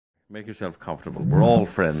Make yourself comfortable. We're all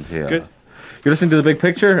friends here. Good. You're listening to The Big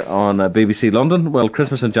Picture on BBC London. Well,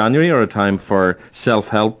 Christmas and January are a time for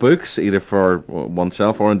self-help books, either for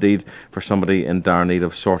oneself or indeed for somebody in dire need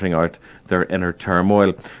of sorting out their inner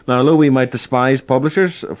turmoil. Now, although we might despise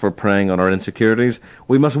publishers for preying on our insecurities,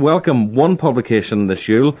 we must welcome one publication this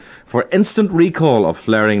Yule for instant recall of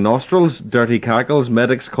flaring nostrils, dirty cackles,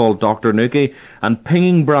 medics called Dr. Nuki, and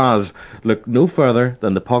pinging bras. Look no further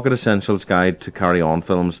than the Pocket Essentials Guide to Carry On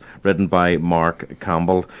films, written by Mark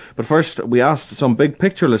Campbell. But first, we asked some Big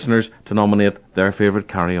Picture listeners to nominate their favourite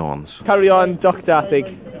carry-ons. Carry On, Doctor, I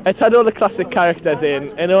think. It's had all the classic characters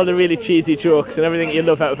in, and all the really cheesy jokes and everything you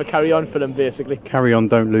love out of a Carry On film, basically. Carry On,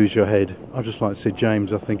 Don't Lose Your Head. I just like Sid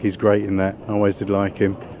James. I think he's great in that. I always did like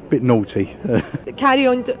him. Bit naughty. Carry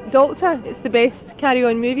On, Doctor. It's the best Carry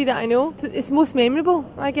On movie that I know. It's most memorable,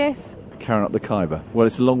 I guess. Carrying Up the Khyber. Well,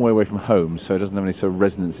 it's a long way away from home, so it doesn't have any sort of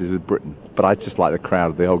resonances with Britain. But I just like the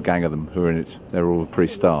crowd, the whole gang of them who are in it. They're all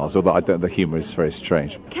pretty stars, although the humour is very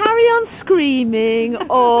strange. Carry On Screaming, and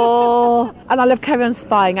I love Carry On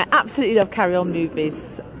Spying. I absolutely love Carry On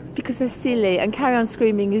movies because they're silly, and Carry On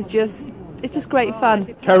Screaming is just great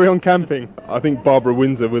fun. Carry On Camping. I think Barbara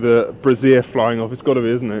Windsor with a brassiere flying off. It's got to be,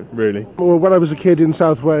 isn't it, really? Well, when I was a kid in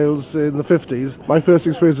South Wales in the 50s, my first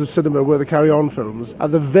experience of cinema were the Carry On films.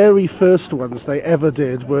 And the very first ones they ever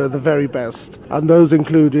did were the very best. And those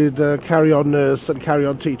included Carry On Nurse and Carry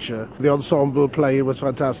On Teacher. The ensemble play was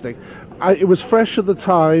fantastic. It was fresh at the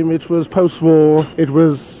time. It was post-war. It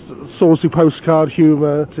was saucy postcard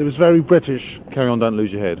humour. It was very British. Carry On, Don't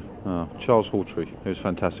Lose Your Head. Charles Hawtrey, he was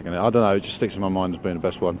fantastic in it. I don't know, it just sticks in my mind as being the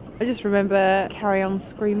best one. I just remember Carry On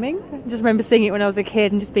Screaming. I just remember seeing it when I was a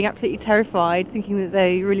kid and just being absolutely terrified, thinking that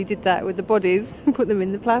they really did that with the bodies and put them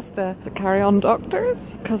in the plaster. The Carry On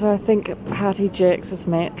Doctors, because I think Hattie Jakes'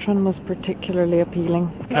 matron was particularly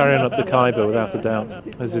appealing. Carrying Up the Khyber, without a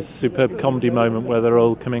doubt. There's this superb comedy moment where they're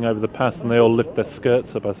all coming over the pass and they all lift their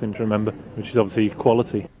skirts up, I seem to remember, which is obviously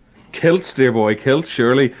quality. Kilts, dear boy, kilts,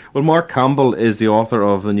 surely. Well, Mark Campbell is the author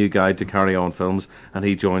of the new guide to Carry On films, and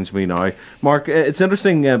he joins me now. Mark, it's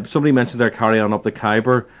interesting, somebody mentioned there Carry On Up the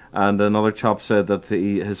Khyber, and another chap said that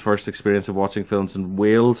his first experience of watching films in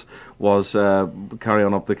Wales was Carry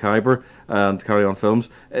On Up the Khyber and Carry On films.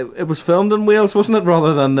 It was filmed in Wales, wasn't it,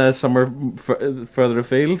 rather than somewhere further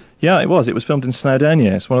afield? Yeah, it was. It was filmed in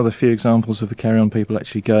Snowdonia. It's one of the few examples of the Carry On people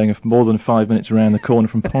actually going more than 5 minutes around the corner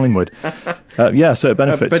from Collingwood. Yeah, so it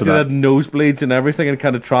benefits I bet from they that. had nosebleeds and everything and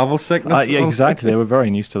kind of travel sickness. Yeah, exactly. They were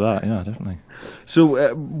very used to that, yeah, definitely.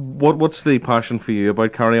 So what's the passion for you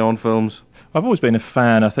about Carry On films? I've always been a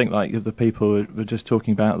fan, I think, like of the people we were just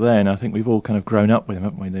talking about then. I think we've all kind of grown up with them,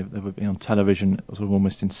 haven't we? They would be on television sort of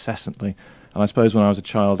almost incessantly. And I suppose when I was a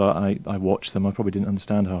child, I watched them. I probably didn't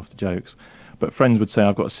understand half the jokes. But friends would say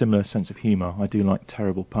I've got a similar sense of humour. I do like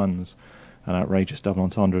terrible puns and outrageous double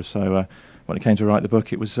entendres. So when it came to write the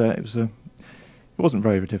book, it wasn't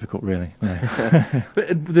very difficult, really. No.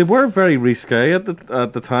 But they were very risque at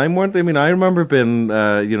the time, weren't they? I mean, I remember being,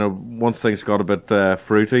 once things got a bit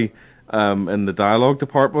fruity in the dialogue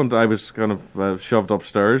department, I was kind of shoved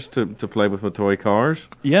upstairs to play with my toy cars.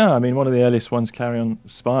 Yeah, I mean, one of the earliest ones, Carry On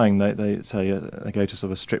Spying, they say they go to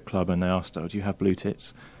sort of a strip club and they ask, "Oh, do you have blue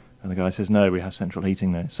tits?" And the guy says, "No, we have central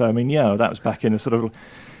heating there." So, I mean, yeah, that was back in the sort of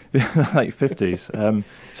late 50s.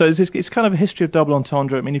 So it's kind of a history of double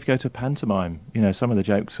entendre. I mean, if you go to a pantomime, some of the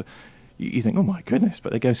jokes, you think, oh my goodness,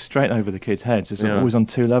 but they go straight over the kids' heads. It's always on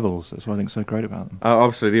two levels. That's what I think is so great about them.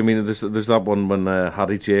 Absolutely. I mean, there's that one when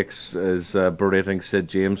Hattie Jakes is berating Sid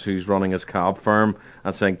James, who's running his cab firm,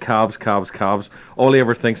 and saying, cabs, cabs, cabs. All he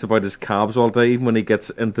ever thinks about is cabs all day. Even when he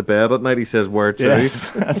gets into bed at night, he says, where to? Yes,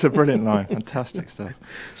 that's a brilliant line. Fantastic stuff.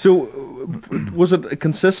 So, was it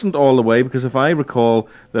consistent all the way? Because if I recall,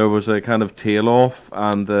 there was a kind of tail-off,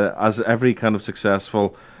 and as every kind of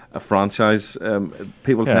successful franchise,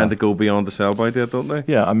 people tend to go beyond the sell-by date, don't they?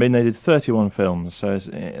 Yeah, I mean, they did 31 films, so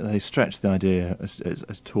they stretched the idea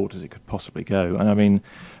as taut as it could possibly go. And I mean,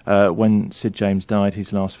 when Sid James died,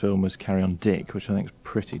 his last film was Carry On Dick, which I think is a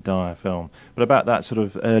pretty dire film. But about that sort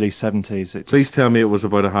of early 70s... Please tell me it was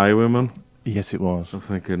about a highwayman. Yes, it was. Oh,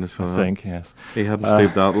 thank goodness for that. I think, yes. He hadn't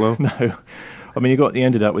stooped that low. No. I mean, you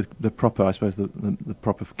ended up with the proper, I suppose, the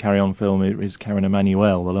proper Carry On film is Karen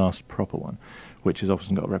Emanuelle, the last proper one, which has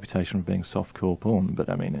often got a reputation of being soft-core porn, but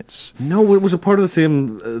I mean, it's... No, it was a part of the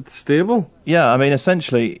same stable. Yeah, I mean,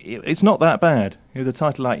 essentially, it's not that bad. The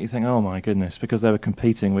title, like, you think, oh my goodness, because they were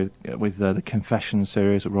competing with the Confession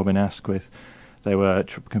series of Robin Asquith. They were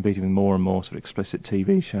competing with more and more sort of explicit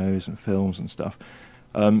TV shows and films and stuff.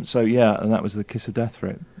 So, yeah, and that was the kiss of death for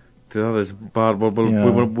it. That is bad. Well,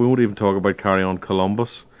 we won't even talk about Carry On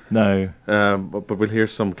Columbus. No. But we'll hear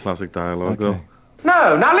some classic dialogue, though.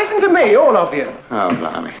 No, now listen to me, all of you. Oh,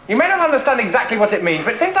 blimey. You may not understand exactly what it means,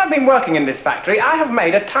 but since I've been working in this factory, I have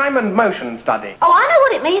made a time and motion study. Oh, I know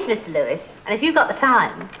what it means, Mr. Lewis. And if you've got the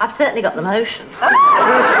time, I've certainly got the motion.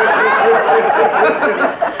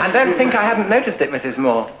 And don't think I hadn't noticed it, Mrs.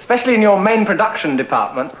 Moore, especially in your main production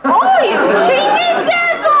department. Oh, you cheeky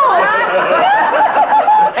devil!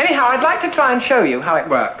 Anyhow, I'd like to try and show you how it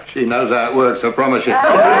works. She knows how it works, I promise you.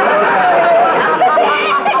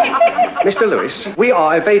 Mr. Lewis, we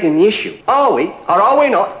are evading the issue. Are we, or are we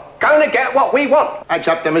not, going to get what we want? That's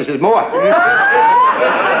up to Mrs. Moore.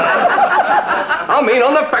 I mean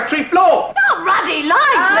on the factory floor. Not ruddy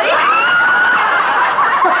lively.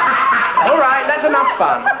 All right, that's enough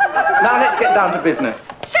fun. Now let's get down to business.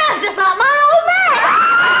 Sounds just like my old man.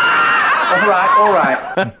 All right.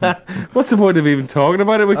 What's the point of even talking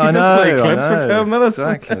about it? We can just play clips for 10 minutes.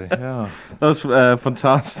 Exactly, yeah. That was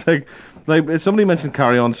fantastic. Like, somebody mentioned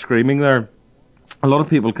Carry On Screaming there. A lot of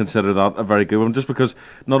people consider that a very good one, just because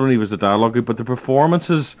not only was the dialogue good, but the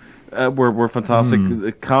performances were fantastic.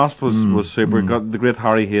 The cast was super. Got the great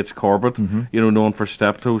Harry H. Corbett, known for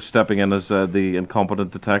Steptoe, stepping in as the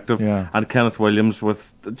incompetent detective, and Kenneth Williams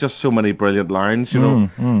with just so many brilliant lines.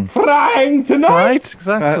 Frying tonight, right?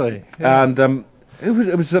 Exactly. And it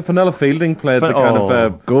was Fenella Fielding played the kind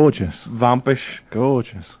of gorgeous, vampish,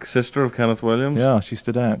 gorgeous sister of Kenneth Williams. Yeah, she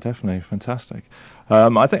stood out, definitely fantastic.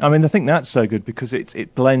 I think that's so good because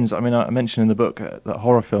it blends. I mean, I mentioned in the book that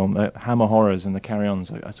horror film, Hammer Horrors and the Carry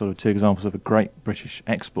Ons are sort of two examples of a great British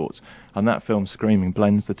exports, and that film Screaming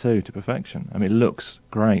blends the two to perfection. I mean, it looks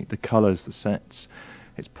great. The colours, the sets.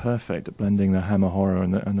 It's perfect at blending the Hammer horror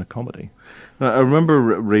and the comedy. Now, I remember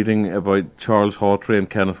reading about Charles Hawtrey and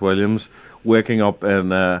Kenneth Williams waking up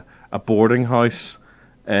in a boarding house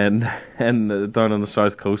down on the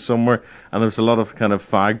south coast somewhere, and there was a lot of kind of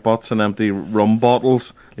fag butts and empty rum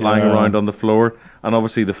bottles lying around on the floor, and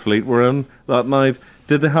obviously the Fleet were in that night.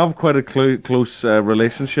 Did they have quite a close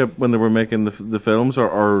relationship when they were making the films,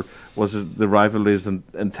 or was it the rivalry as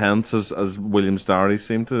intense as Williams' diaries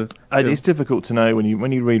seem to? It's difficult to know when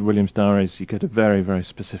you read Williams' diaries. You get a very, very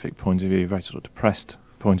specific point of view, a very sort of depressed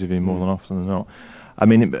point of view more than often than not. I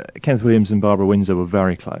mean, Kenneth Williams and Barbara Windsor were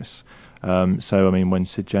very close. So I mean, when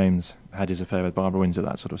Sid James had his affair with Barbara Windsor,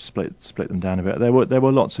 that sort of split them down a bit. There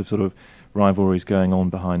were lots of sort of rivalries going on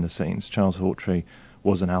behind the scenes. Charles Hawtrey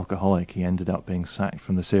was an alcoholic. He ended up being sacked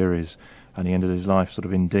from the series, and he ended his life sort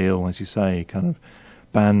of in Deal, as you say, kind of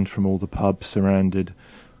banned from all the pubs, surrounded,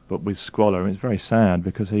 but with squalor. It's very sad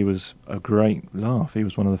because he was a great laugh. He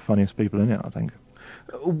was one of the funniest people in it, I think.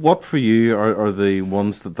 What for you are the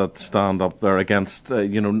ones that stand up there against,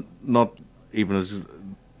 not even as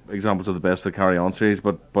examples of the best of the Carry On series,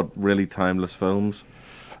 but really timeless films?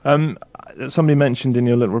 Somebody mentioned in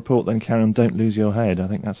your little report then, Karen, Don't Lose Your Head. I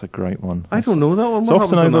think that's a great one. I don't know that one. It's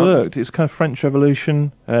often overlooked. It's kind of French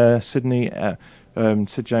Revolution.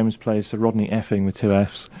 Sid James plays Sir Rodney Effing with two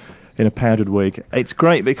Fs in a powdered wig. It's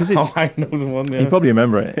great because it's... Oh, I know the one, yeah. You probably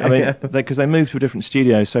remember it. I mean, because they moved to a different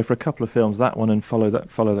studio, so for a couple of films, that one and Follow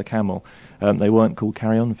the Camel, they weren't called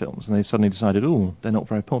Carry On films, and they suddenly decided, they're not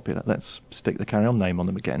very popular, let's stick the Carry On name on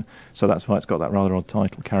them again. So that's why it's got that rather odd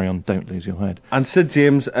title, Carry On, Don't Lose Your Head. And Sid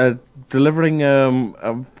James delivering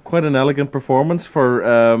quite an elegant performance for,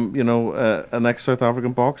 an ex-South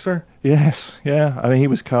African boxer. Yes, yeah. I mean, he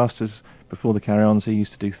was cast as... Before the Carry Ons, he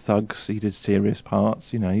used to do thugs. He did serious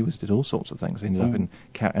parts. He did all sorts of things. He ended up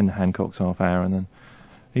in Hancock's Half Hour, and then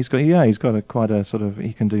he's got quite a sort of.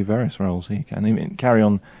 He can do various roles. He can. I mean, Carry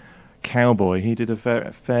On Cowboy. He did a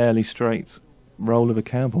fairly straight role of a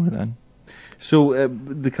cowboy then. So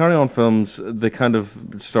the Carry On films, they kind of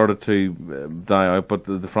started to die out, but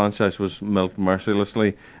the franchise was milked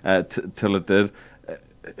mercilessly till it did.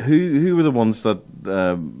 Who were the ones that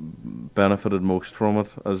benefited most from it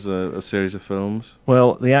as a series of films?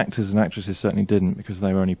 Well, the actors and actresses certainly didn't, because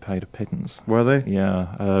they were only paid a pittance. Were they?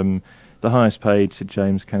 Yeah. The highest paid, Sid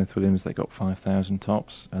James, Kenneth Williams, they got 5,000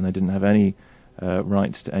 tops, and they didn't have any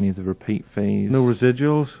rights to any of the repeat fees. No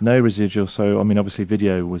residuals? No residuals. So, I mean, obviously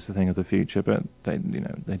video was the thing of the future, but they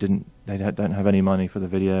don't have any money for the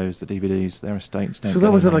videos, the DVDs, their estates don't. So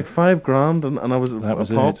that was like $5,000, and I was that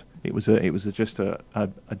was it. It was just a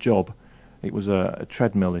job. It was a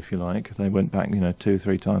treadmill, if you like. They went back, 2 or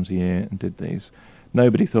 3 times a year and did these. I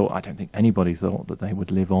don't think anybody thought that they would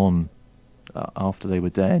live on after they were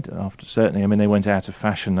dead. Certainly, I mean, they went out of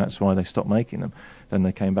fashion. That's why they stopped making them. Then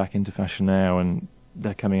they came back into fashion now, and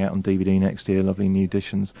they're coming out on DVD next year, lovely new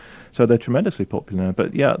editions. So they're tremendously popular.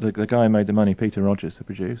 But yeah, the guy who made the money, Peter Rogers, the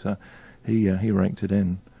producer, he raked it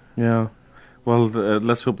in. Yeah. Well,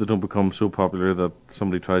 let's hope they don't become so popular that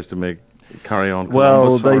somebody tries to make Carry On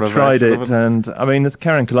Well, Columbus. they tried it, and I mean,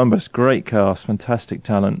 Carry On Columbus, great cast, fantastic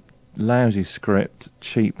talent, lousy script,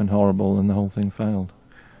 cheap and horrible, and the whole thing failed.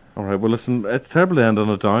 All right. Well, listen, it's terrible to end on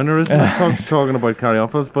a downer, isn't it? Talking about Carry On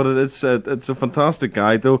Films, but it's a fantastic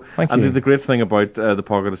guide, though. Thank and you. the great thing about the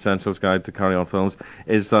Pocket Essentials Guide to Carry On Films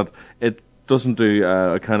is that it doesn't do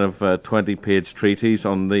a kind of 20-page treatise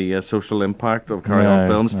on the social impact of Carry On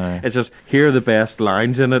Films. No. It's just, here are the best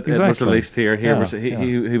lines in it. Exactly. It was released here. He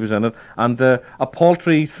was in it. And a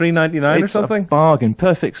paltry $3.99 or something. A bargain.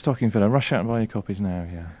 Perfect stocking filler. Rush out and buy your copies now,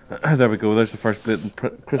 yeah. There we go. There's the first blatant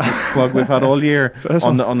Christmas plug we've had all year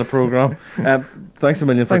on the programme. Thanks a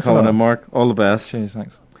million for calling in, Mark. All the best. Cheers,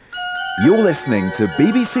 thanks. You're listening to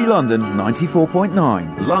BBC London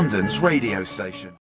 94.9, London's radio station.